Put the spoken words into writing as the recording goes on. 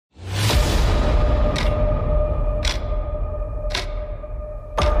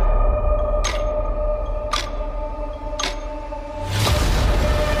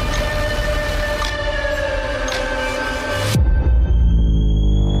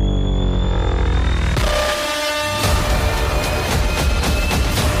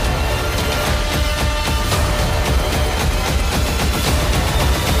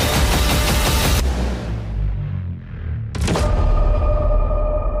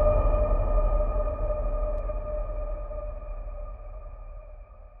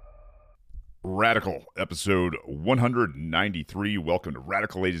Radical, episode 193. Welcome to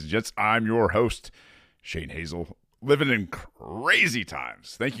Radical, ladies and gents. I'm your host, Shane Hazel, living in crazy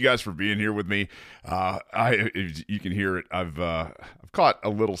times. Thank you guys for being here with me. You can hear it. I've caught a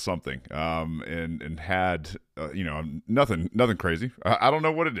little something, and had nothing crazy. I don't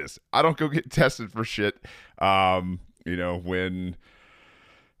know what it is. I don't go get tested for shit.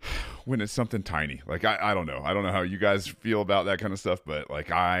 When it's something tiny, like I don't know. I don't know how you guys feel about that kind of stuff, but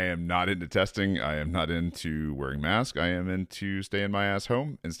like I am not into testing. I am not into wearing masks. I am into staying my ass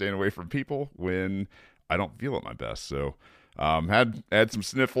home and staying away from people when I don't feel at my best. So had some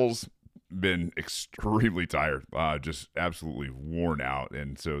sniffles, been extremely tired, just absolutely worn out.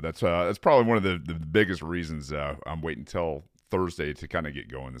 And so that's probably one of the biggest reasons I'm waiting until Thursday to kind of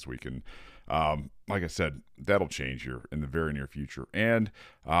get going this week. And like I said, that'll change here in the very near future. And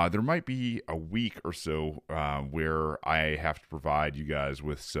there might be a week or so where I have to provide you guys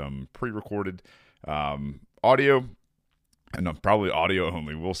with some pre-recorded audio. And probably audio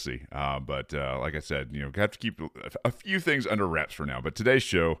only. We'll see. But like I said, have to keep a few things under wraps for now. But today's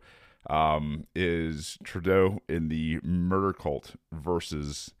show is Trudeau in the murder cult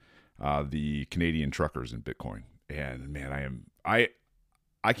versus the Canadian truckers in Bitcoin. And man,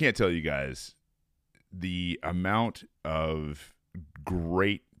 I can't tell you guys the amount of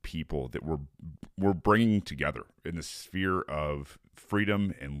great people that we're bringing together in the sphere of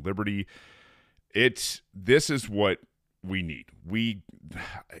freedom and liberty. This is what we need.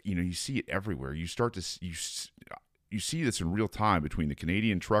 You see it everywhere. You start to you see this in real time between the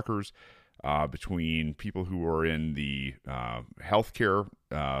Canadian truckers, between people who are in the healthcare,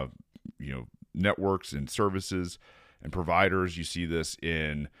 networks and services and providers. You see this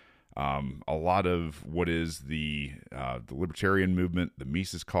in a lot of what is the libertarian movement, the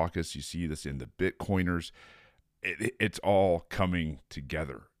Mises Caucus. You see this in the Bitcoiners. It's all coming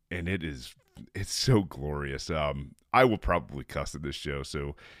together, and it's so glorious. I will probably cuss at this show,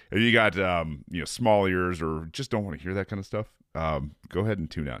 so if you got small ears or just don't want to hear that kind of stuff, go ahead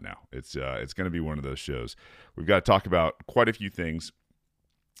and tune out now. It's going to be one of those shows. We've got to talk about quite a few things.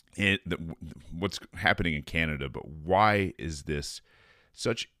 What's happening in Canada, but why is this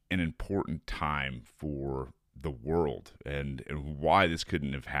such an important time for the world, and why this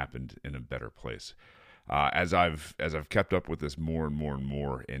couldn't have happened in a better place? As I've kept up with this more and more and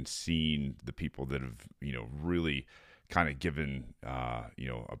more, and seen the people that have really kind of given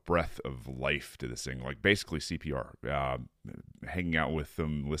a breath of life to this thing, like basically CPR, hanging out with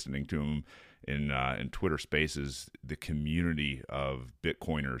them, listening to them in Twitter Spaces, the community of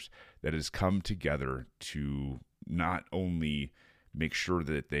Bitcoiners that has come together to not only make sure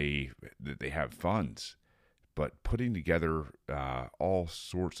that they have funds, but putting together all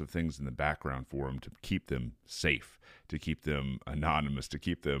sorts of things in the background for them to keep them safe, to keep them anonymous, to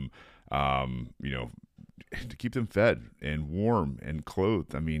keep them to keep them fed and warm and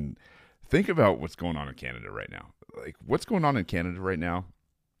clothed. I mean, think about what's going on in Canada right now. Like, what's going on in Canada right now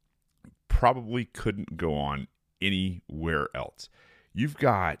probably couldn't go on anywhere else. You've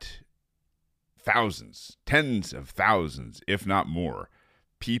got thousands, tens of thousands, if not more,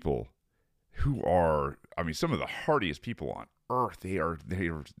 people who are, some of the hardiest people on earth. They are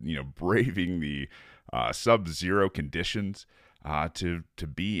braving the sub-zero conditions to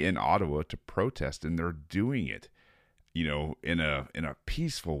be in Ottawa to protest, and they're doing it, in a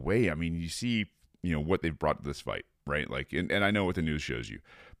peaceful way. I mean, you see, what they've brought to this fight, right? Like, and I know what the news shows you,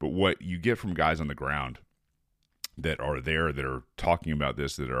 but what you get from guys on the ground that are there, that are talking about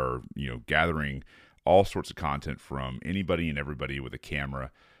this, that are, gathering all sorts of content from anybody and everybody with a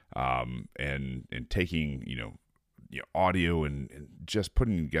camera, and taking, audio and just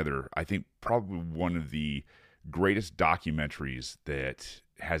putting together, I think, probably one of the greatest documentaries that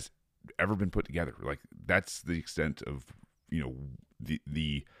has ever been put together. Like, that's the extent of,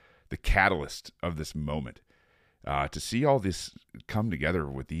 the catalyst of this moment. To see all this come together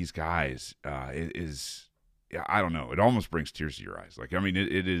with these guys, is, I don't know, it almost brings tears to your eyes. Like,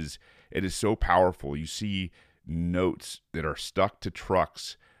 it is so powerful. You see notes that are stuck to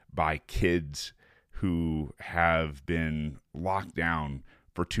trucks by kids who have been locked down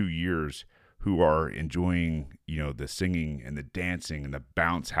for 2 years, who are enjoying, the singing and the dancing and the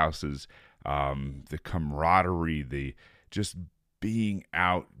bounce houses, the camaraderie, the just being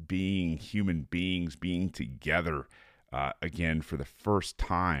out, being human beings, being together again for the first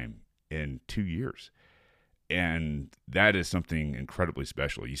time in 2 years. And that is something incredibly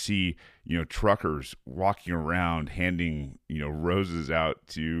special. You see, truckers walking around handing, roses out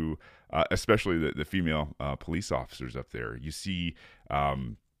to especially the female police officers up there. You see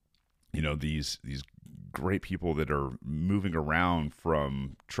these great people that are moving around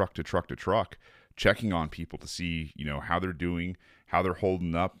from truck to truck to truck, checking on people to see, how they're doing, how they're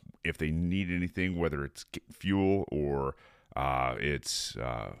holding up, if they need anything, whether it's fuel or it's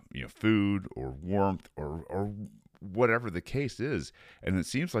food or warmth or whatever the case is. And it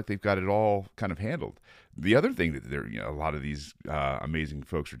seems like they've got it all kind of handled. The other thing that a lot of these amazing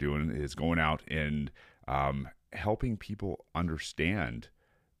folks are doing is going out and helping people understand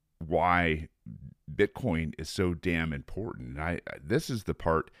why Bitcoin is so damn important. And this is the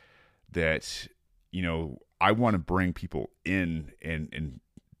part that I want to bring people in and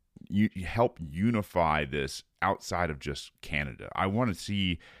you help unify this outside of just Canada. I want to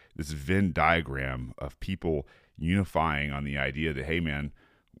see this Venn diagram of people unifying on the idea that, hey man,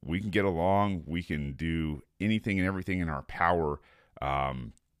 we can get along, we can do anything and everything in our power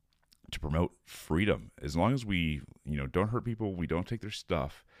to promote freedom, as long as we don't hurt people, we don't take their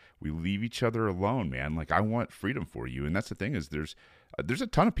stuff, we leave each other alone, man. Like, I want freedom for you. And that's the thing, is there's a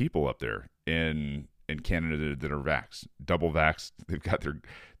ton of people up there in Canada that are vaxxed, double vaxxed. They've got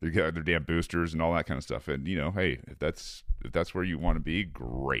their damn boosters and all that kind of stuff. And hey, if that's where you want to be,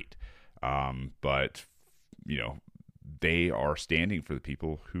 great. But they are standing for the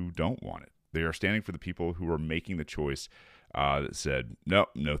people who don't want it. They are standing for the people who are making the choice that said,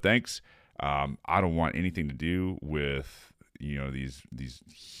 no thanks. I don't want anything to do with these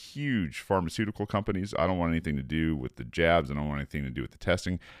huge pharmaceutical companies. I don't want anything to do with the jabs. I don't want anything to do with the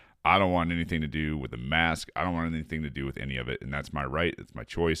testing. I don't want anything to do with the mask. I don't want anything to do with any of it. And that's my right. It's my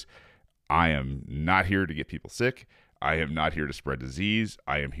choice. I am not here to get people sick. I am not here to spread disease.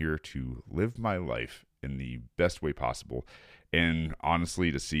 I am here to live my life in the best way possible. And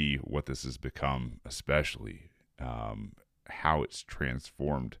honestly, to see what this has become, especially how it's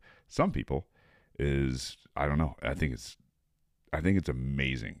transformed some people, is, I don't know. I think it's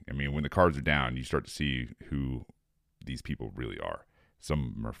amazing. I mean, when the cards are down, you start to see who these people really are. Some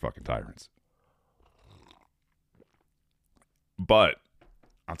of them are fucking tyrants. But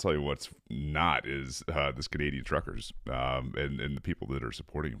I'll tell you what's not is this Canadian truckers and the people that are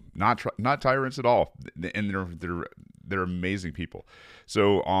supporting them. Not tyrants at all, and they're amazing people.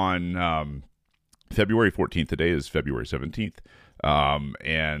 So on February 14th, today is February 17th,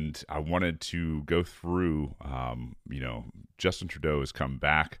 and I wanted to go through. Justin Trudeau has come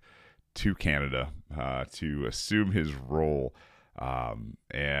back to Canada to assume his role.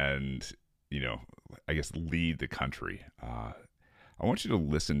 And I guess lead the country. I want you to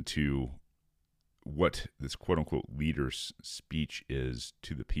listen to what this quote unquote leader's speech is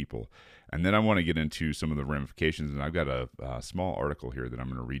to the people. And then I want to get into some of the ramifications. And I've got a small article here that I'm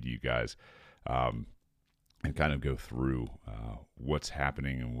going to read to you guys, and kind of go through what's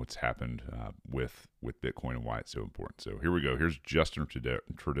happening and what's happened with Bitcoin and why it's so important. So here we go. Here's Justin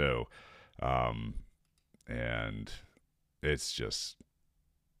Trudeau. And it's just,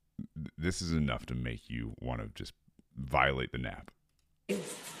 this is enough to make you want to just violate the NAP.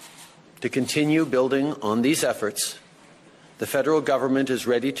 To continue building on these efforts, the federal government is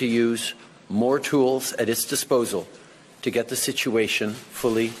ready to use more tools at its disposal to get the situation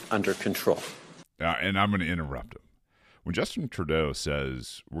fully under control. And I'm going to interrupt him. When Justin Trudeau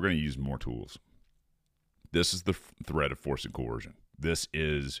says we're going to use more tools, this is the threat of force and coercion. This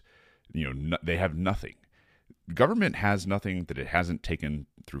is, they have nothing. Government has nothing that it hasn't taken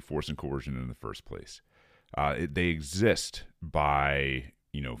through force and coercion in the first place. They exist by,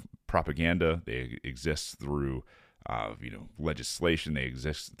 propaganda. They exist through, legislation. They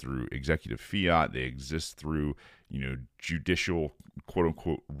exist through executive fiat. They exist through, judicial, quote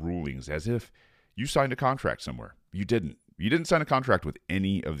unquote, rulings, as if you signed a contract somewhere. You didn't. You didn't sign a contract with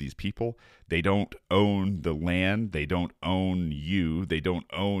any of these people. They don't own the land. They don't own you. They don't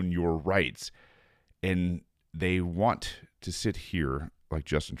own your rights. And they want to sit here like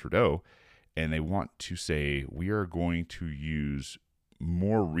Justin Trudeau, and they want to say, we are going to use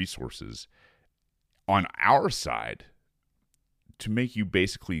more resources on our side to make you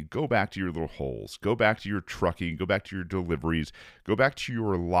basically go back to your little holes, go back to your trucking, go back to your deliveries, go back to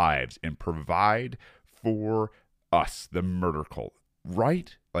your lives and provide for us, the murder cult,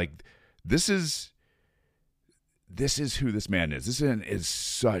 right? Like, this is who this man is. This man is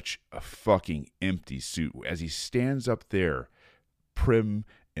such a fucking empty suit as he stands up there, prim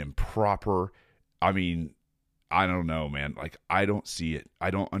and proper. I mean, I don't know, man. Like, I don't see it. I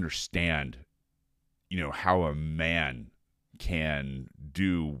don't understand, how a man can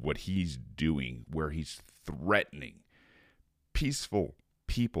do what he's doing, where he's threatening peaceful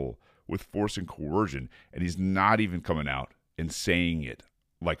people with force and coercion, and he's not even coming out and saying it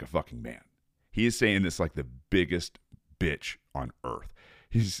like a fucking man. He is saying this like the biggest bitch on earth.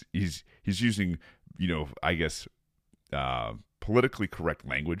 he's using, I guess, politically correct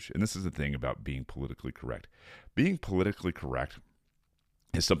language. And this is the thing about being politically correct. Being politically correct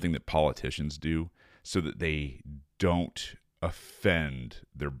is something that politicians do so that they don't offend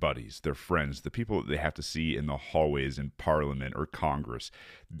their buddies, their friends, the people that they have to see in the hallways in Parliament or Congress.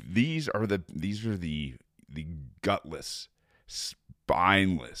 These are the gutless,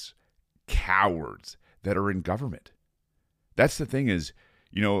 spineless cowards that are in government. That's the thing is,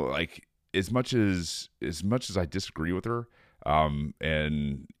 like as much as I disagree with her,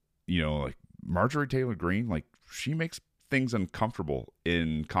 and like Marjorie Taylor Greene, like she makes things uncomfortable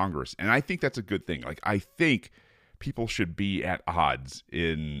in Congress, and I think that's a good thing. Like I think people should be at odds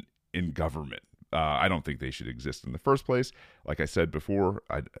in government. I don't think they should exist in the first place. Like I said before,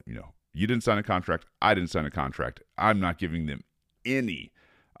 you didn't sign a contract. I didn't sign a contract. I'm not giving them any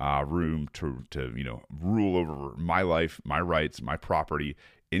room to rule over my life, my rights, my property,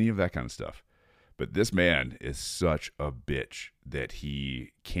 any of that kind of stuff. But this man is such a bitch that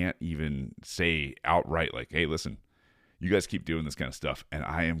he can't even say outright, like, hey, listen, you guys keep doing this kind of stuff, and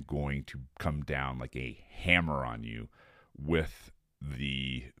I am going to come down like a hammer on you with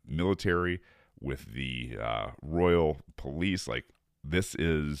the military, with the royal police. Like, this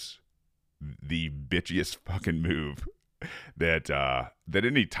is the bitchiest fucking move that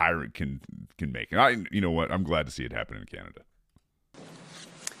any tyrant can make. And you know what? I'm glad to see it happen in Canada.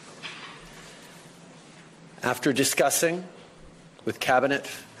 After discussing with Cabinet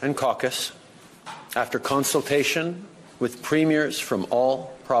and caucus, after consultation with premiers from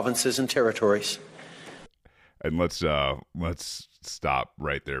all provinces and territories. And let's stop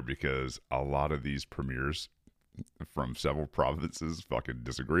right there, because a lot of these premiers from several provinces fucking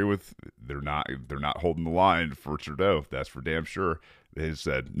disagree with. They're not holding the line for Trudeau. That's for damn sure. They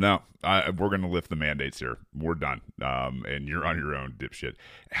said, no, we're going to lift the mandates here. We're done. And you're on your own, dipshit.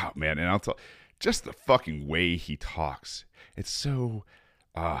 Oh, man. And I'll tell just the fucking way he talks. It's so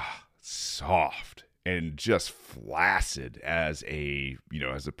soft and just flaccid as a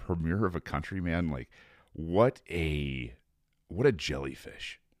premier of a country, man. Like, what a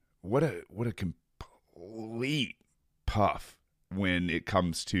jellyfish. What a complete puff when it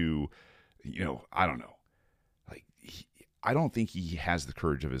comes to, I don't know. Like, I don't think he has the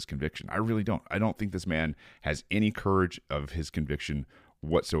courage of his conviction. I really don't. I don't think this man has any courage of his conviction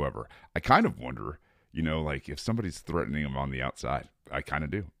whatsoever. I kind of wonder, like if somebody's threatening him on the outside. I kind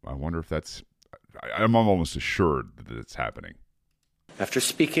of do. I wonder if that's, I'm almost assured that it's happening. After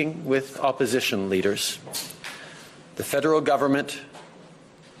speaking with opposition leaders, the federal government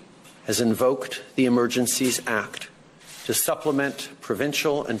has invoked the Emergencies Act to supplement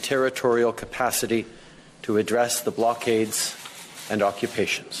provincial and territorial capacity to address the blockades and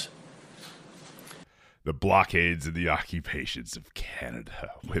occupations. The blockades and the occupations of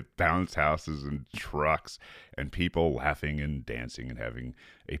Canada, with bounce houses and trucks and people laughing and dancing and having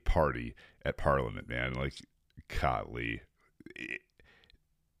a party at Parliament, man. Like, golly.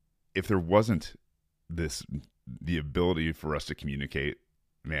 If there wasn't the ability for us to communicate,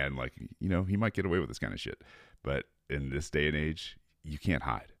 man, like, he might get away with this kind of shit. But in this day and age, you can't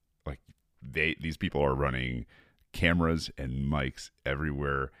hide. Like, these people are running cameras and mics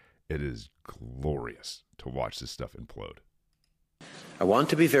everywhere. It is glorious to watch this stuff implode. I want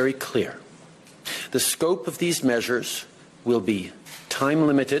to be very clear. The scope of these measures will be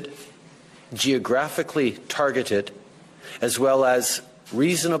time-limited, geographically targeted, as well as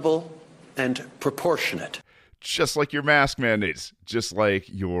reasonable and proportionate. Just like your mask mandates, just like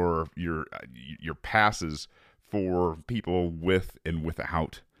your passes for people with and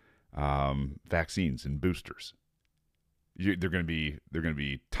without vaccines and boosters. They're going to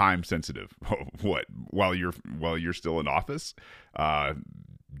be time sensitive. What, while you're still in office,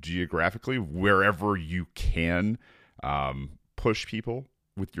 geographically, wherever you can push people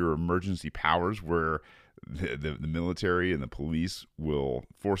with your emergency powers, where the military and the police will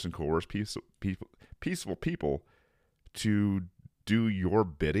force and coerce peaceful people to do your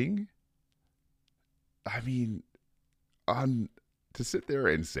bidding. I mean, to sit there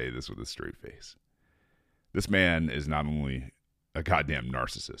and say this with a straight face. This man is not only a goddamn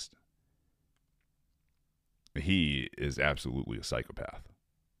narcissist, he is absolutely a psychopath.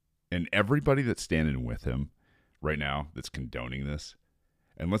 And everybody that's standing with him right now that's condoning this,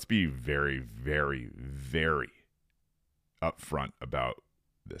 and let's be very, very, very upfront about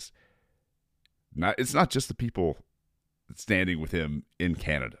this. It's not just the people standing with him in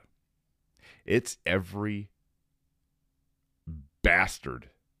Canada. It's every bastard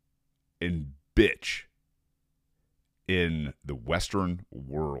and bitch in the Western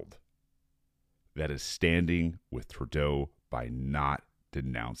world that is standing with Trudeau by not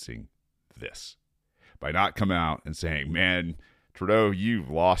denouncing this, by not coming out and saying, man, Trudeau, you've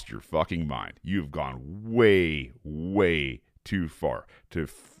lost your fucking mind. You've gone way, way too far to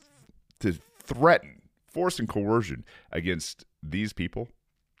threaten force and coercion against these people,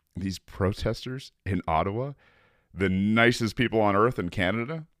 these protesters in Ottawa, the nicest people on earth in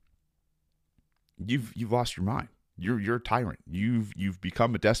Canada. You've lost your mind. You're a tyrant. You've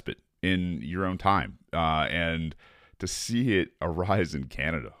become a despot in your own time. And to see it arise in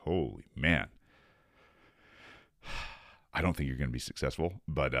Canada, holy man. I don't think you're going to be successful,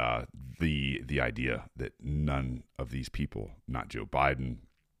 but the idea that none of these people, not Joe Biden,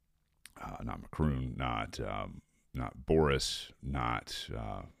 not Macron, not Boris, not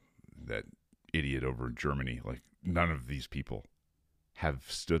that idiot over in Germany, like none of these people have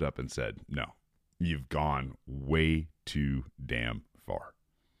stood up and said, no, you've gone way too damn far.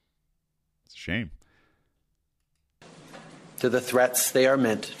 It's a shame. To the threats they are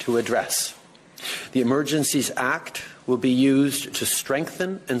meant to address. The Emergencies Act will be used to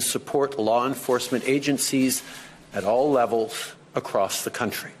strengthen and support law enforcement agencies at all levels across the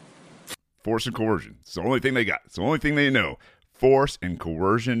country. Force and coercion. It's the only thing they got. It's the only thing they know. Force and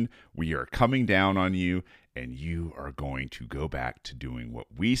coercion. We are coming down on you, and you are going to go back to doing what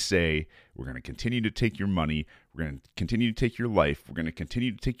we say. We're going to continue to take your money. We're going to continue to take your life. We're going to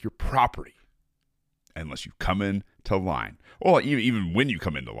continue to take your property unless you come into line. Well, even when you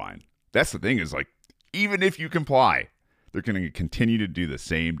come into line. That's the thing is, like, even if you comply, they're going to continue to do the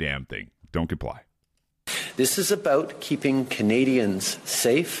same damn thing. Don't comply. This is about keeping Canadians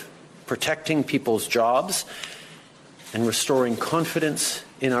safe, protecting people's jobs, and restoring confidence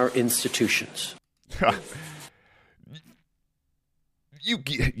in our institutions.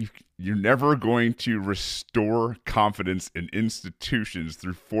 You're never going to restore confidence in institutions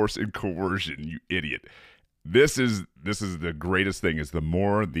through force and coercion, you idiot. This is the greatest thing, is the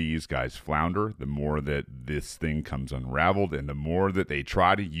more these guys flounder, the more that this thing comes unraveled, and the more that they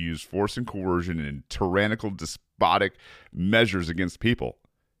try to use force and coercion and tyrannical, despotic measures against people,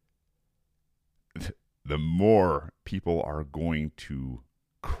 the more people are going to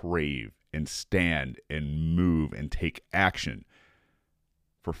crave and stand and move and take action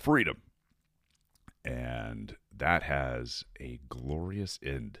for freedom. And that has a glorious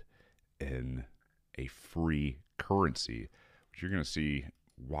end in a free currency, which you're going to see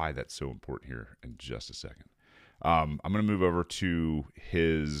why that's so important here in just a second. I'm going to move over to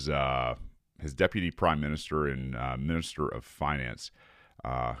his deputy prime minister and minister of finance.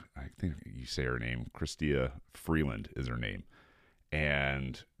 I think you say her name, Chrystia Freeland is her name.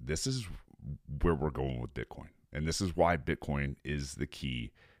 And this is where we're going with Bitcoin. And this is why Bitcoin is the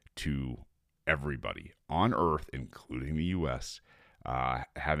key to everybody on earth, including the U.S.,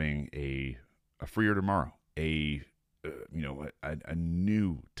 having a freer tomorrow, a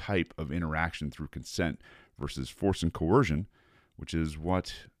new type of interaction through consent versus force and coercion, which is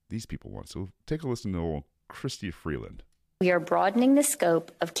what these people want. So take a listen to old Chrystia Freeland. We are broadening the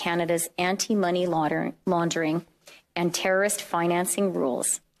scope of Canada's anti-money laundering and terrorist financing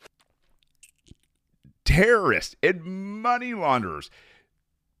rules. Terrorists and money launderers.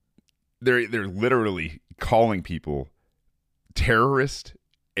 They're literally calling people terrorists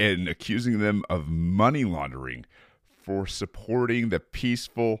and accusing them of money laundering for supporting the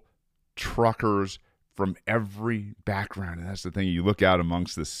peaceful truckers from every background. And that's the thing. You look out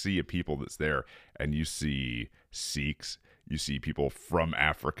amongst the sea of people that's there, and you see Sikhs, you see people from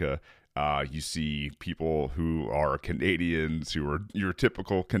Africa, you see people who are Canadians, who are your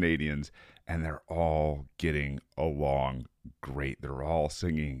typical Canadians, and they're all getting along great. They're all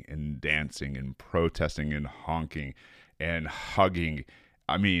singing and dancing and protesting and honking and hugging.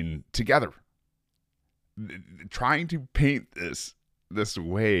 I mean, together, trying to paint this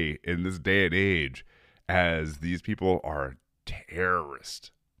way in this day and age as these people are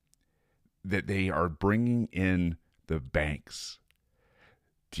terrorists, that they are bringing in the banks.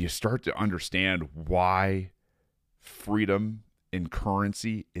 Do you start to understand why freedom in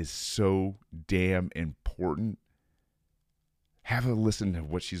currency is so damn important? Have a listen to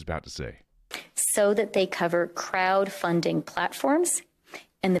what she's about to say. So that they cover crowdfunding platforms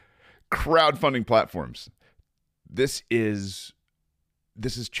and the crowdfunding platforms. This is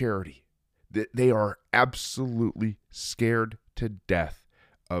charity. They are absolutely scared to death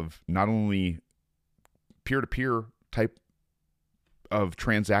of not only peer-to-peer type of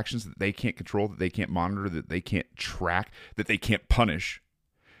transactions that they can't control, that they can't monitor, that they can't track, that they can't punish.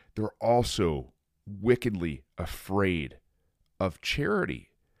 They're also wickedly afraid of charity.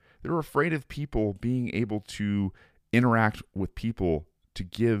 They're afraid of people being able to interact with people to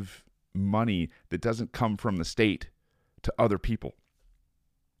give money that doesn't come from the state to other people.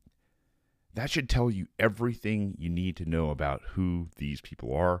 That should tell you everything you need to know about who these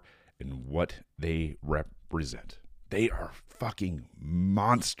people are and what they represent. They are fucking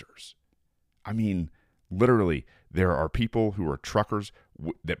monsters. I mean, literally, there are people who are truckers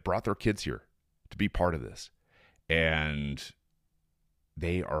that brought their kids here to be part of this. And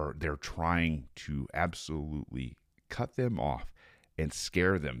they're trying to absolutely cut them off and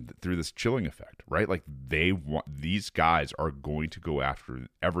scare them through this chilling effect, right? Like these guys are going to go after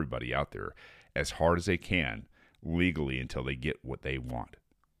everybody out there as hard as they can legally until they get what they want.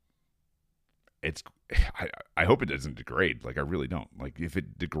 I hope it doesn't degrade. Like, I really don't. Like, if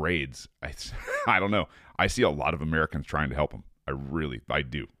it degrades, I don't know. I see a lot of Americans trying to help them. I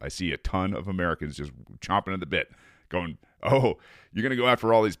do. I see a ton of Americans just chomping at the bit going, oh, you're going to go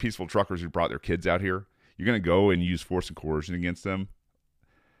after all these peaceful truckers who brought their kids out here? You're going to go and use force and coercion against them?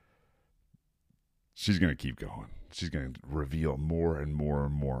 She's going to keep going. She's going to reveal more and more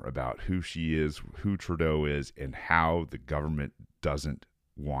and more about who she is, who Trudeau is, and how the government doesn't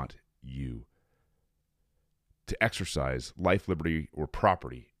want you to exercise life, liberty, or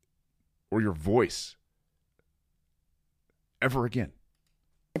property, or your voice ever again.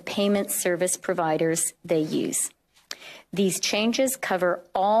 The payment service providers they use. These changes cover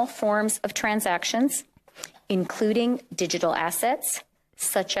all forms of transactions, including digital assets,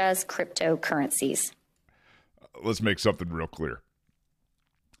 such as cryptocurrencies. Let's make something real clear.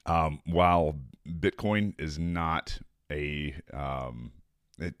 While Bitcoin is not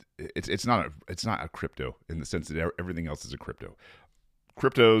it's not a crypto in the sense that everything else is a crypto.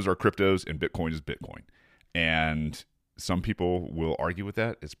 Cryptos are cryptos, and Bitcoin is Bitcoin. And some people will argue with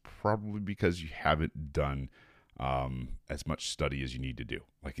that. It's probably because you haven't done as much study as you need to do.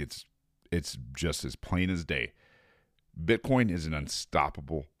 Like, it's just as plain as day. Bitcoin is an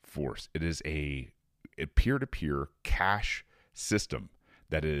unstoppable force. It is a peer-to-peer cash system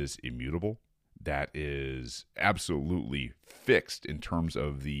that is immutable, that is absolutely fixed in terms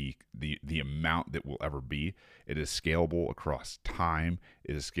of the amount that will ever be. It is scalable across time.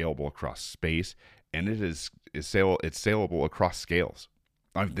 It is scalable across space, and it's saleable across scales.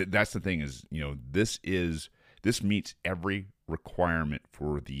 That's the thing is, this meets every requirement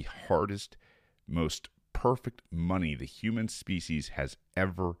for the hardest, most perfect money the human species has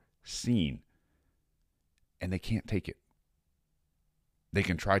ever seen, and they can't take it. They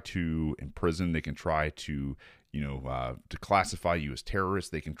can try to imprison. They can try to, to classify you as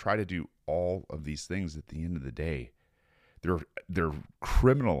terrorists. They can try to do all of these things. At the end of the day, they're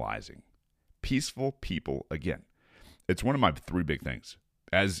criminalizing peaceful people again. It's one of my three big things.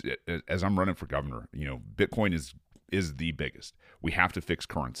 As I'm running for governor, Bitcoin is the biggest. We have to fix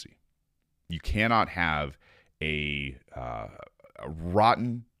currency. You cannot have a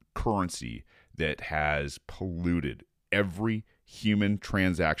rotten currency that has polluted every human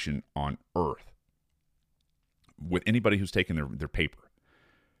transaction on earth with anybody who's taken their paper.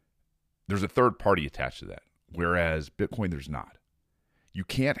 There's a third party attached to that, whereas Bitcoin, there's not. You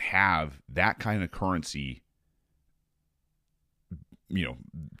can't have that kind of currency,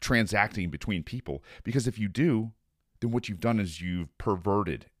 transacting between people, because if you do, then what you've done is you've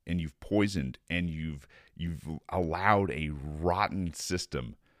perverted and you've poisoned and you've allowed a rotten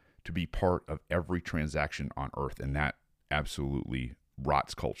system to be part of every transaction on earth, and that absolutely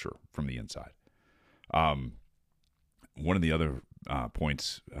rots culture from the inside. One of the other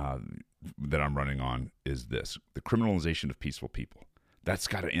points that I'm running on is this: the criminalization of peaceful people. That's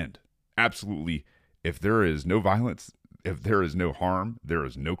got to end. Absolutely. If there is no violence, if there is no harm, there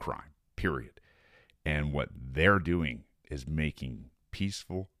is no crime, period. And what they're doing is making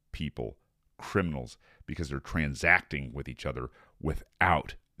peaceful people criminals because they're transacting with each other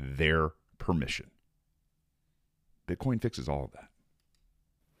without their permission. Bitcoin fixes all of that.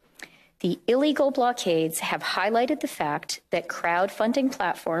 The illegal blockades have highlighted the fact that crowdfunding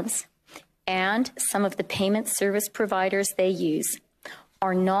platforms and some of the payment service providers they use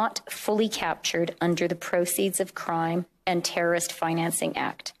are not fully captured under the Proceeds of Crime and Terrorist Financing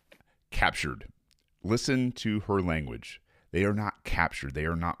Act. Captured. Listen to her language. They are not captured. They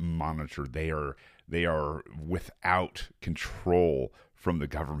are not monitored. They are without control from the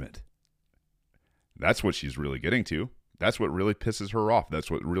government. That's what she's really getting to. That's what really pisses her off. That's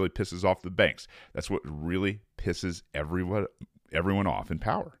what really pisses off the banks. That's what really pisses everyone off in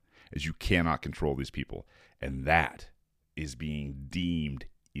power, is you cannot control these people. And that is being deemed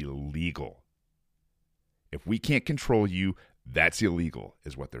illegal. If we can't control you, that's illegal,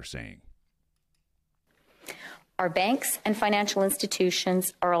 is what they're saying. Our banks and financial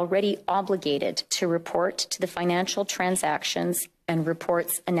institutions are already obligated to report to the Financial Transactions and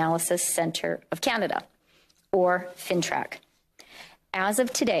Reports Analysis Centre of Canada, or FINTRAC. As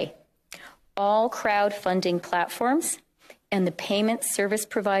of today, All crowdfunding platforms and the payment service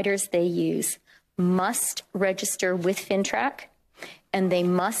providers they use must register with FINTRAC, and they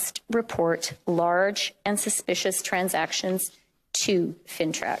must report large and suspicious transactions to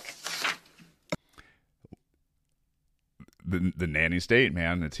FINTRAC. The nanny state,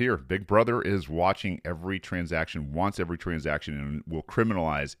 man, it's here. Big Brother is watching every transaction, wants every transaction, and will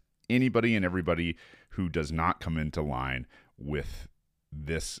criminalize anybody and everybody who does not come into line with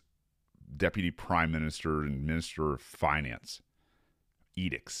this Deputy Prime Minister and Minister of Finance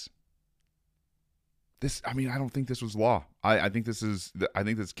edicts. I don't think this was law. I think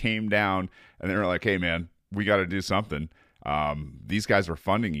this came down and they're like, hey, man, we got to do something. These guys are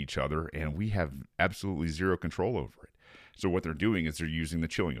funding each other and we have absolutely zero control over it. So what they're doing is they're using the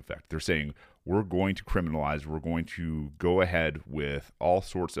chilling effect. They're saying, we're going to criminalize, we're going to go ahead with all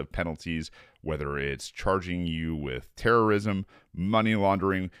sorts of penalties, whether it's charging you with terrorism, money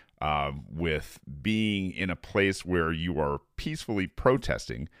laundering, with being in a place where you are peacefully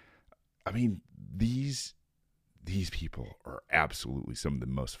protesting. I mean, these people are absolutely some of the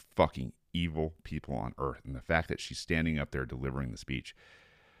most fucking evil people on earth. And the fact that she's standing up there delivering the speech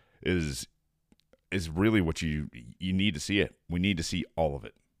is really what you need to see it. We need to see all of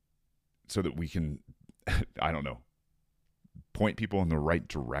it so that we can, I don't know, point people in the right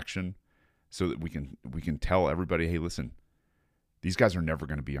direction so that we can tell everybody, hey, listen, these guys are never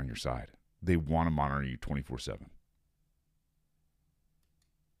going to be on your side. They want to monitor you 24/7.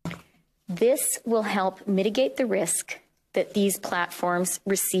 This will help mitigate the risk that these platforms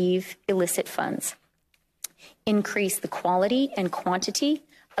receive illicit funds, increase the quality and quantity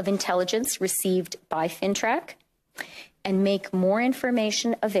of intelligence received by FINTRAC, and make more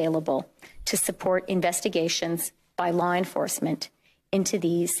information available to support investigations by law enforcement into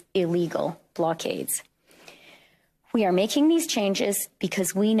these illegal blockades. We are making these changes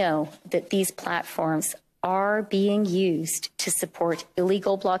because we know that these platforms are being used to support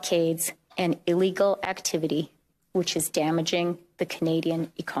illegal blockades and illegal activity, which is damaging the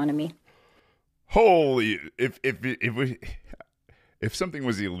Canadian economy. Holy, if something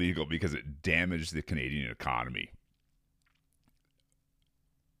was illegal because it damaged the Canadian economy,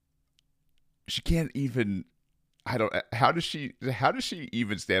 she can't even, how does she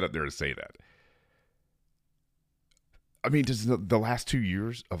even stand up there to say that? I mean, does the last 2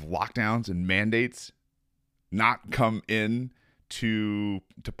 years of lockdowns and mandates not come in to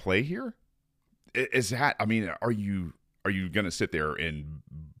play here? Is that, I mean, are you going to sit there and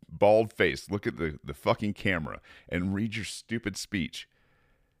bald face, look at the fucking camera and read your stupid speech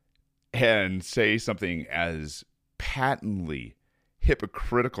and say something as patently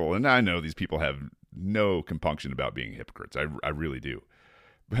hypocritical? And I know these people have no compunction about being hypocrites. I really do.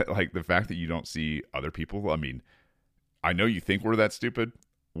 But like the fact that you don't see other people, I mean, I know you think we're that stupid.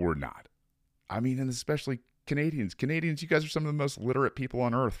 We're not. I mean, and especially Canadians, you guys are some of the most literate people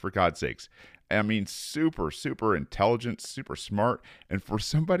on earth, for God's sakes. I mean, super, super intelligent, super smart. And for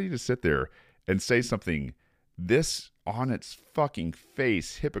somebody to sit there and say something this on its fucking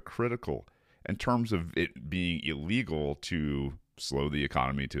face hypocritical in terms of it being illegal to slow the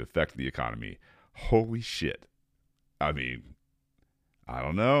economy, to affect the economy. Holy shit. I mean, I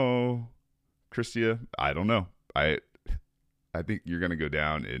don't know, Christia. I don't know. I think you're going to go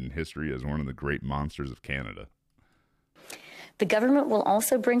down in history as one of the great monsters of Canada. The government will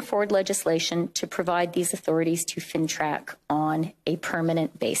also bring forward legislation to provide these authorities to FINTRAC on a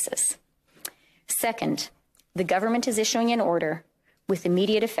permanent basis. Second, the government is issuing an order with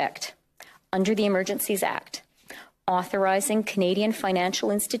immediate effect under the Emergencies Act, authorizing Canadian financial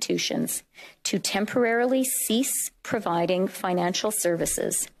institutions to temporarily cease providing financial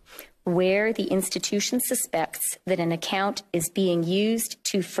services where the institution suspects that an account is being used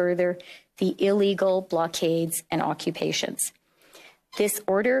to further the illegal blockades and occupations. This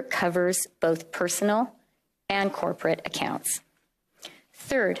order covers both personal and corporate accounts.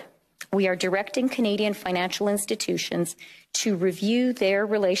 Third, we are directing Canadian financial institutions to review their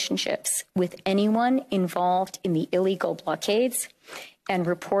relationships with anyone involved in the illegal blockades and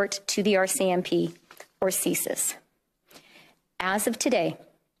report to the RCMP or CSIS. As of today,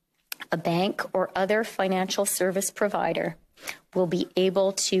 a bank or other financial service provider will be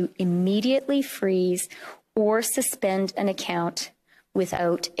able to immediately freeze or suspend an account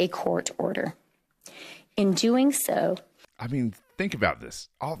without a court order. In doing so, I mean, think about this.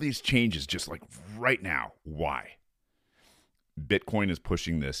 All these changes just like right now. Why? Bitcoin is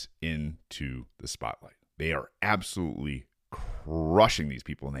pushing this into the spotlight. They are absolutely crushing these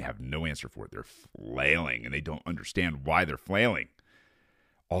people and they have no answer for it. They're flailing and they don't understand why they're flailing.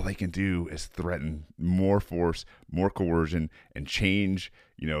 all they can do is threaten more force, more coercion, and change,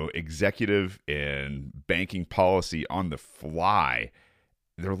 executive and banking policy on the fly.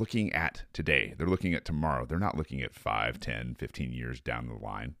 They're looking at today. They're looking at tomorrow. They're not looking at 5, 10, 15 years down the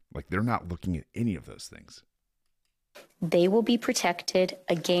line. Like, they're not looking at any of those things. They will be protected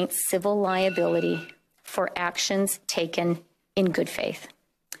against civil liability for actions taken in good faith.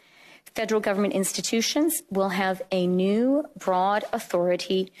 Federal government institutions will have a new broad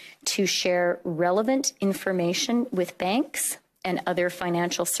authority to share relevant information with banks and other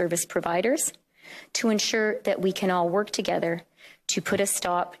financial service providers to ensure that we can all work together to put a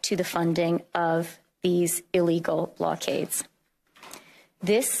stop to the funding of these illegal blockades.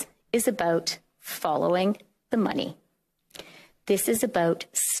 This is about following the money. This is about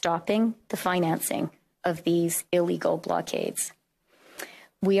stopping the financing of these illegal blockades.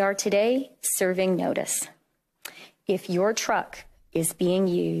 We are today serving notice. If your truck is being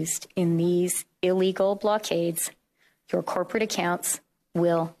used in these illegal blockades, your corporate accounts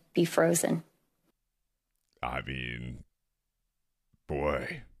will be frozen. I mean,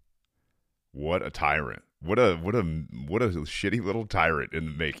 boy, what a tyrant. What a shitty little tyrant in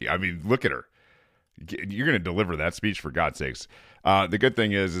the making. I mean, look at her. You're going to deliver that speech, for God's sakes. The good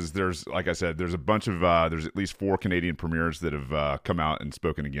thing is there's, like I said, there's a bunch of, there's at least 4 Canadian premiers that have come out and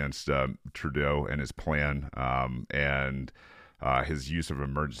spoken against Trudeau and his plan and his use of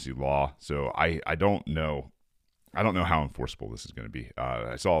emergency law. So I don't know how enforceable this is going to be.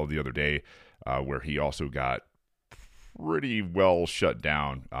 I saw the other day where he also got pretty well shut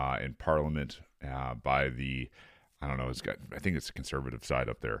down in Parliament by the, I don't know, I think it's the conservative side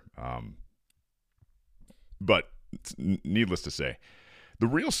up there. But needless to say, the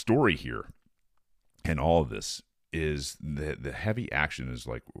real story here in all of this is the heavy action is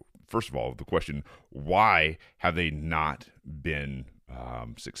like, first of all, the question, why have they not been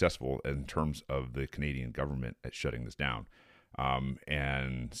successful in terms of the Canadian government at shutting this down?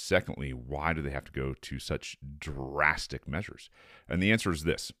 And secondly, why do they have to go to such drastic measures? And the answer is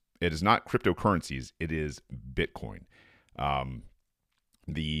this. It is not cryptocurrencies. It is Bitcoin.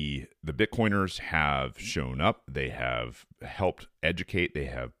 The Bitcoiners have shown up. They have helped educate. They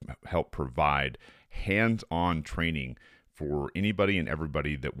have helped provide hands-on training for anybody and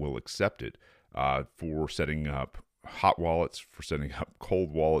everybody that will accept it, for setting up hot wallets, for setting up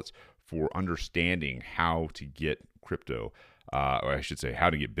cold wallets, for understanding how to get crypto, or I should say how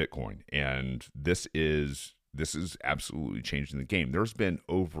to get Bitcoin. And this is absolutely changing the game. There's been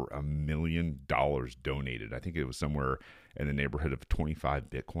over $1 million donated. I think it was somewhere in the neighborhood of 25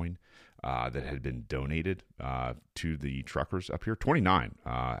 Bitcoin that had been donated to the truckers up here. 29,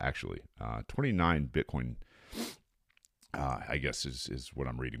 actually. 29 Bitcoin, I guess, is what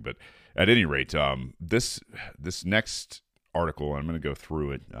I'm reading. But at any rate, this next article, I'm going to go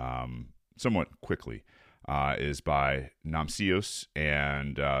through it somewhat quickly, is by Namcios,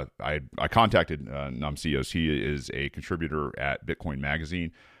 and I contacted Namcios. He is a contributor at Bitcoin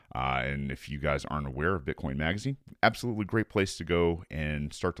Magazine, and if you guys aren't aware of Bitcoin Magazine, absolutely great place to go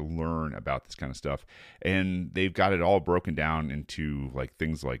and start to learn about this kind of stuff. And they've got it all broken down into like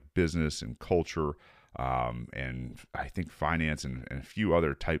things like business and culture, and I think finance and a few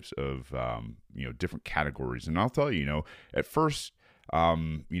other types of different categories. And I'll tell you, at first,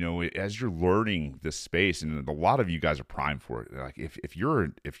 as you're learning this space, and a lot of you guys are primed for it. Like if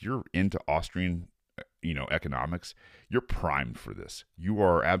you're into Austrian, economics, you're primed for this. You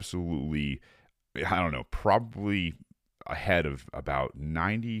are absolutely, probably ahead of about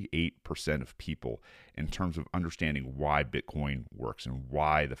 98% of people in terms of understanding why Bitcoin works and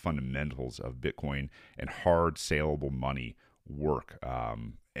why the fundamentals of Bitcoin and hard saleable money work.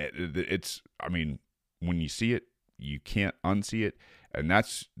 When you see it, you can't unsee it. And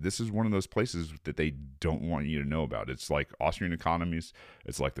this is one of those places that they don't want you to know about. It's like Austrian economies.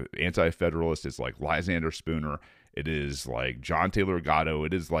 It's like the Anti-Federalist. It's like Lysander Spooner. It is like John Taylor Gatto.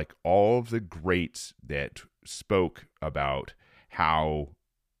 It is like all of the greats that spoke about how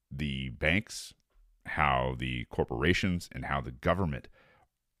the banks, how the corporations, and how the government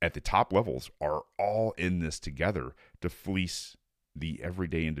at the top levels are all in this together to fleece the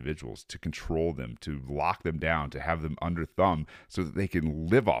everyday individuals, to control them, to lock them down, to have them under thumb so that they can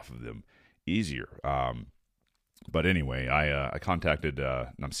live off of them easier. But anyway, I contacted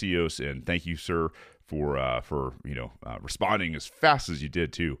Namcios, and thank you, sir, for responding as fast as you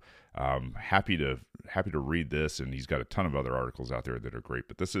did too. Happy to read this, and he's got a ton of other articles out there that are great.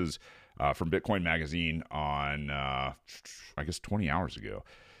 But this is from Bitcoin Magazine on I guess 20 hours ago.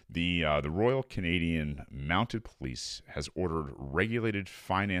 The Royal Canadian Mounted Police has ordered regulated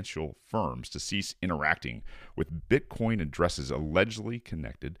financial firms to cease interacting with Bitcoin addresses allegedly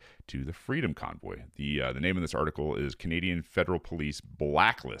connected to the Freedom Convoy. The name of this article is Canadian Federal Police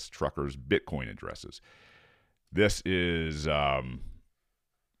Blacklist Truckers' Bitcoin Addresses. This is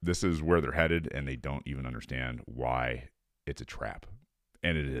where they're headed, and they don't even understand why it's a trap.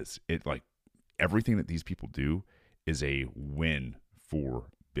 And it is. It like everything that these people do is a win for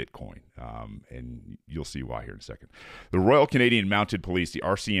Bitcoin. And you'll see why here in a second. The Royal Canadian Mounted Police, the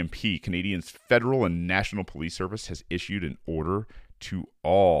RCMP, Canadian's federal and national police service, has issued an order to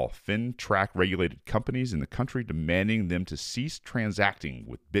all FinTrack regulated companies in the country demanding them to cease transacting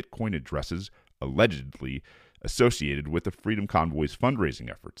with Bitcoin addresses allegedly associated with the Freedom Convoy's fundraising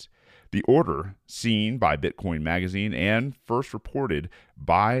efforts. The order, seen by Bitcoin Magazine and first reported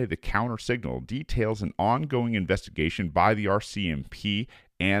by the Counter Signal, details an ongoing investigation by the RCMP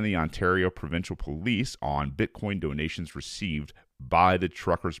and the Ontario Provincial Police on Bitcoin donations received by the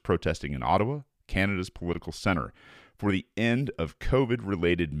truckers protesting in Ottawa, Canada's political center, for the end of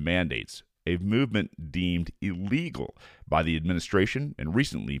COVID-related mandates, a movement deemed illegal by the administration and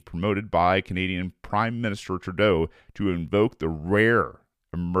recently promoted by Canadian Prime Minister Trudeau to invoke the rare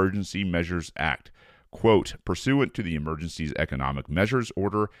Emergency Measures Act. Quote, pursuant to the Emergencies Economic Measures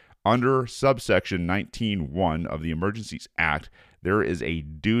Order under subsection 19.1 of the Emergencies Act, there is a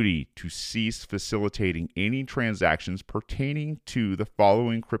duty to cease facilitating any transactions pertaining to the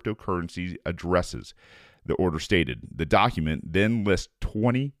following cryptocurrency addresses. The order stated. The document then lists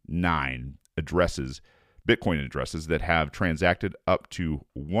 29 addresses, Bitcoin addresses, that have transacted up to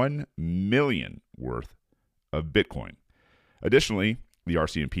 1 million worth of Bitcoin. Additionally, the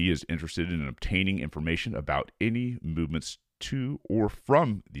RCMP is interested in obtaining information about any movements to or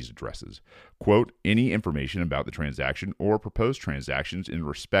from these addresses. Quote, any information about the transaction or proposed transactions in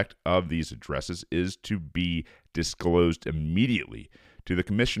respect of these addresses is to be disclosed immediately to the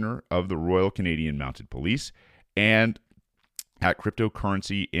Commissioner of the Royal Canadian Mounted Police and at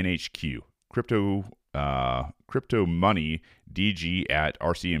Cryptocurrency NHQ, Crypto Money DG at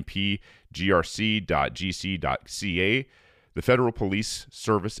rcmpgrc.gc.ca. The Federal Police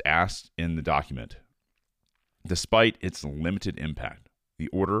Service asked in the document. Despite its limited impact, the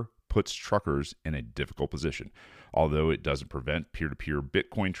order puts truckers in a difficult position. Although it doesn't prevent peer-to-peer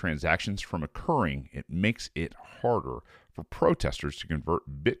Bitcoin transactions from occurring, it makes it harder for protesters to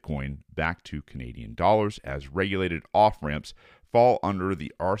convert Bitcoin back to Canadian dollars as regulated off-ramps fall under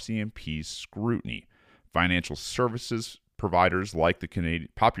the RCMP's scrutiny. Financial services providers like the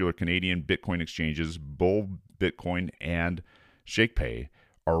popular Canadian Bitcoin exchanges Bull Bitcoin and ShakePay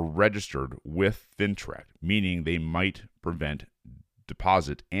are registered with FinTrack, meaning they might prevent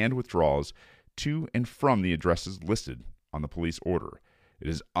deposit and withdrawals to and from the addresses listed on the police order. It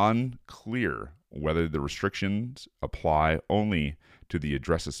is unclear whether the restrictions apply only to the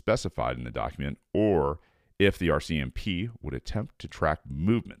addresses specified in the document or if the RCMP would attempt to track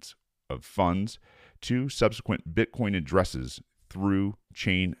movements of funds to subsequent Bitcoin addresses through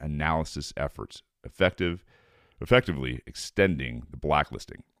chain analysis efforts, effectively extending the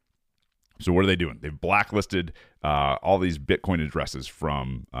blacklisting. So what are they doing? They've blacklisted all these Bitcoin addresses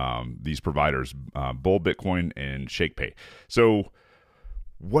from these providers, Bull Bitcoin and ShakePay. So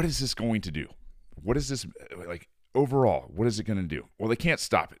what is this going to do? What is this, like, overall, what is it going to do? Well, they can't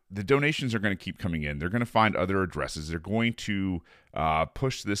stop it. The donations are going to keep coming in. They're going to find other addresses. They're going to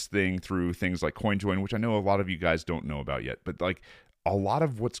push this thing through things like CoinJoin, which I know a lot of you guys don't know about yet. But like a lot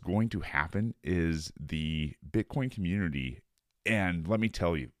of what's going to happen is the Bitcoin community, and let me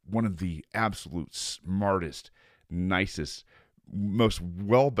tell you, one of the absolute smartest, nicest, most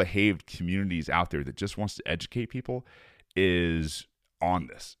well-behaved communities out there that just wants to educate people is on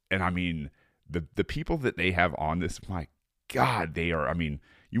this. And I mean, the people that they have on this, my God, they are, I mean,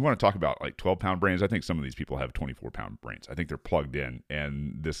 you want to talk about like 12-pound brains. I think some of these people have 24-pound brains. I think they're plugged in.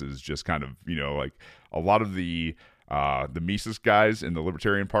 And this is just kind of, you know, like a lot of the Mises guys in the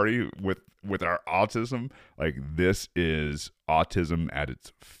Libertarian Party with our autism, like this is autism at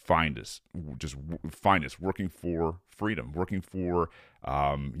its finest, just finest, working for freedom, working for,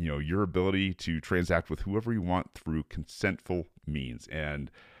 your ability to transact with whoever you want through consentful means. And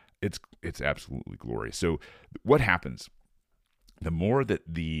it's absolutely glorious. So what happens? The more that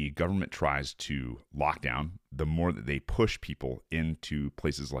the government tries to lock down, the more that they push people into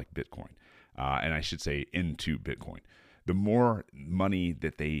places like Bitcoin. And I should say into Bitcoin. The more money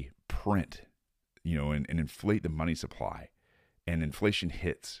that they print, and inflate the money supply, and inflation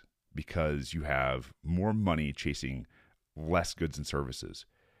hits because you have more money chasing less goods and services,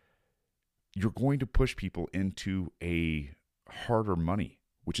 you're going to push people into a harder money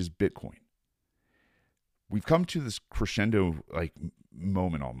which is Bitcoin. We've come to this crescendo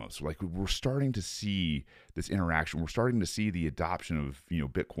moment almost. Like we're starting to see this interaction. We're starting to see the adoption of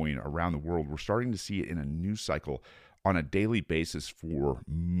Bitcoin around the world. We're starting to see it in a news cycle on a daily basis for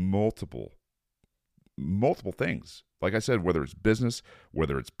multiple things. Like I said, whether it's business,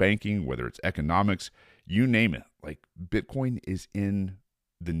 whether it's banking, whether it's economics, you name it. Like Bitcoin is in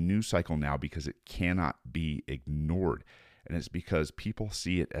the news cycle now because it cannot be ignored. And it's because people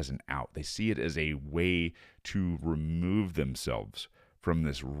see it as an out. They see it as a way to remove themselves from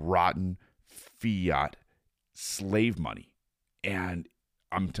this rotten fiat slave money. And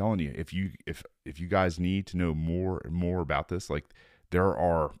I'm telling you, if you guys need to know more and more about this, like there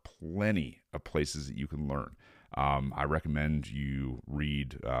are plenty of places that you can learn. I recommend you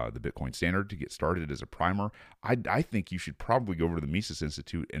read the Bitcoin Standard to get started as a primer. I think you should probably go over to the Mises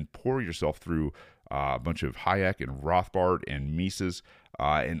Institute and pour yourself through a bunch of Hayek and Rothbard and Mises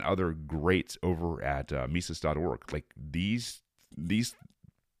and other greats over at Mises.org. Like these,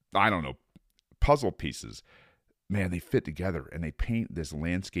 I don't know, puzzle pieces, man, they fit together and they paint this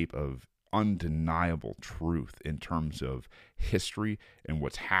landscape of undeniable truth in terms of history and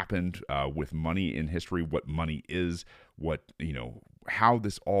what's happened with money in history, what money is, how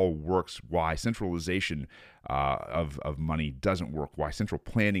this all works, why centralization of money doesn't work, why central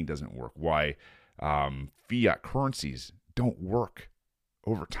planning doesn't work, why fiat currencies don't work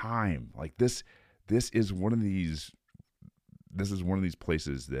over time. Like this is one of these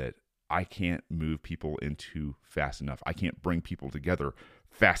places that I can't move people into fast enough. I can't bring people together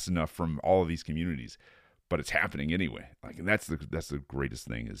fast enough from all of these communities, but it's happening anyway. Like, and that's the greatest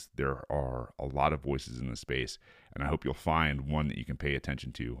thing is there are a lot of voices in the space, and I hope you'll find one that you can pay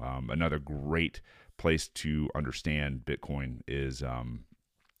attention to. Another great place to understand Bitcoin is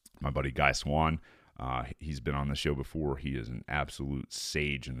my buddy Guy Swan. He's been on the show before. He is an absolute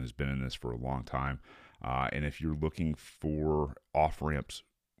sage and has been in this for a long time. And if you're looking for off-ramps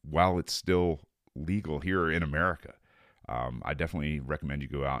while it's still legal here in America, I definitely recommend you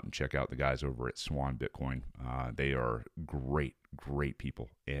go out and check out the guys over at Swan Bitcoin. They are great people,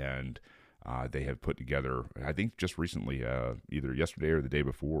 and they have put together, I think just recently, either yesterday or the day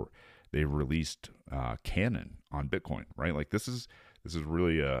before, they released Canon on Bitcoin, right? Like this is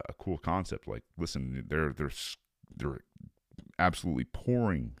really a cool concept. Like, listen, they're absolutely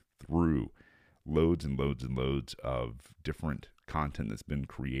pouring through loads and loads and loads of different content that's been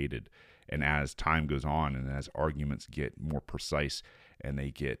created. And as time goes on, and as arguments get more precise, and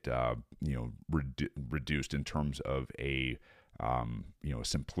they get reduced in terms of a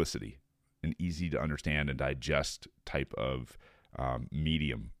simplicity, an easy to understand and digest type of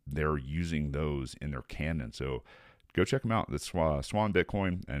medium, they're using those in their canon. So go check them out. That's Swan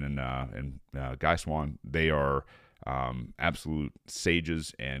Bitcoin and Guy Swan. They are absolute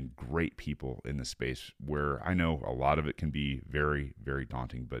sages and great people in the space, where I know a lot of it can be very, very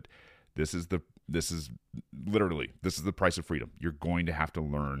daunting, but this is the price of freedom. You're going to have to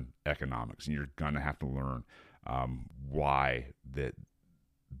learn economics, and you're going to have to learn why that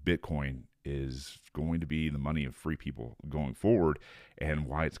Bitcoin is going to be the money of free people going forward, and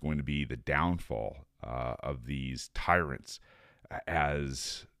why it's going to be the downfall of these tyrants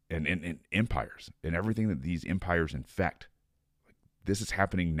and empires and everything that these empires infect. This is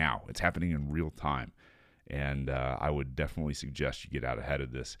happening now. It's happening in real time. And I would definitely suggest you get out ahead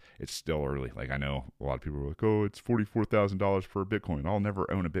of this. It's still early. Like, I know a lot of people are like, oh, it's $44,000 for a Bitcoin. I'll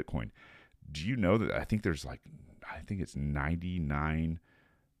never own a Bitcoin. Do you know that I think it's 99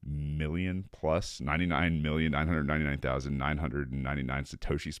 million plus 99,999,999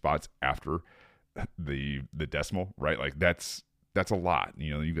 Satoshi spots after the decimal, right? Like that's a lot.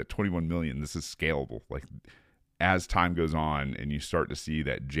 You've got 21 million. This is scalable. Like, as time goes on and you start to see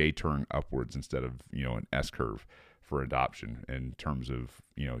that J turn upwards instead of, an S curve for adoption, in terms of,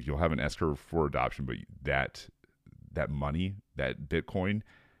 you'll have an S curve for adoption, but that money, that Bitcoin,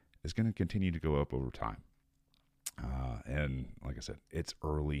 is going to continue to go up over time. And like I said, it's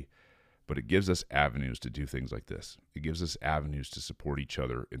early, but it gives us avenues to do things like this. It gives us avenues to support each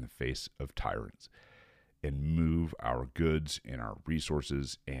other in the face of tyrants and move our goods and our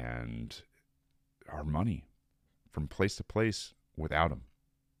resources and our money from place to place without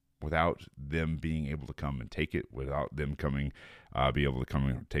them being able to come and take it, without them be able to come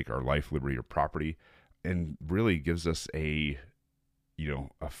and take our life, liberty, or property, and really gives us a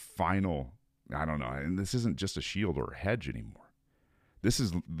final, I don't know, and this isn't just a shield or a hedge anymore. This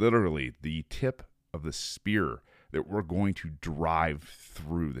is literally the tip of the spear that we're going to drive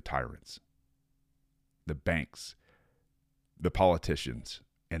through the tyrants, the banks, the politicians,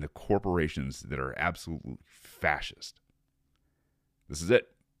 and the corporations that are absolutely fascist. This is it.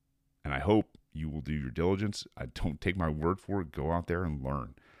 And I hope you will do your diligence. I don't take my word for it. Go out there and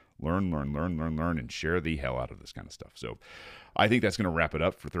learn. Learn, and share the hell out of this kind of stuff. So I think that's going to wrap it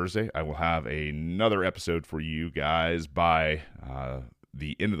up for Thursday. I will have another episode for you guys by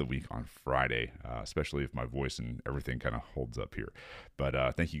the end of the week on Friday, especially if my voice and everything kind of holds up here.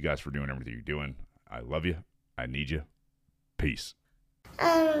 But thank you guys for doing everything you're doing. I love you. I need you. Peace.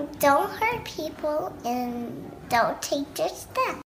 Don't hurt people and don't take their stuff.